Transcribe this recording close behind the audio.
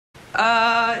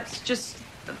It's just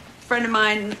a friend of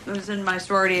mine who was in my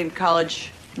sorority in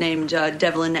college named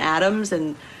Devlin Adams,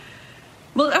 and,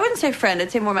 well, I wouldn't say friend,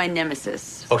 I'd say more my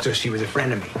nemesis. Oh, so she was a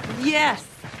friend of me. Yes.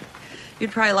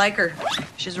 You'd probably like her.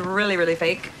 She's really, really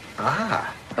fake.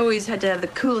 Ah. Always had to have the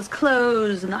coolest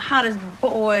clothes and the hottest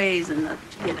boys and the,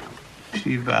 you know.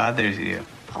 She bothers you.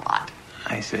 A lot.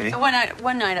 I see. So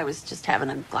one night I was just having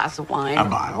a glass of wine. A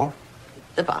bottle?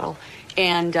 The bottle.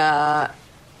 And I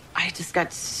just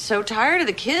got so tired of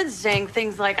the kids saying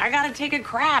things like, I gotta take a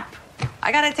crap.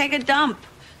 I gotta take a dump.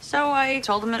 So I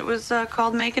told them it was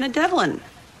called Making a Devlin.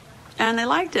 And they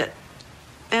liked it.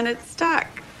 And it stuck.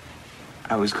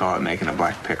 I always call it making a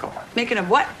black pickle. Making a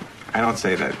what? I don't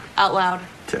say that Out loud.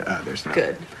 to others. No.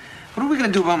 Good. What are we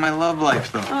going to do about my love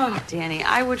life, though? Oh, Danny,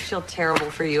 I would feel terrible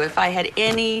for you if I had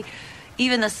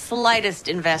even the slightest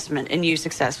investment in you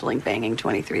successfully banging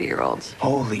 23-year-olds.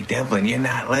 Holy Devlin, you're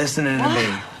not listening to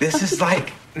me. This is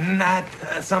like not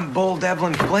some bull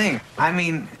Devlin fling. I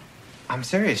mean, I'm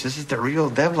serious. This is the real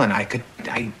Devlin.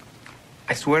 I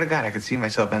swear to God, I could see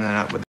myself ending up with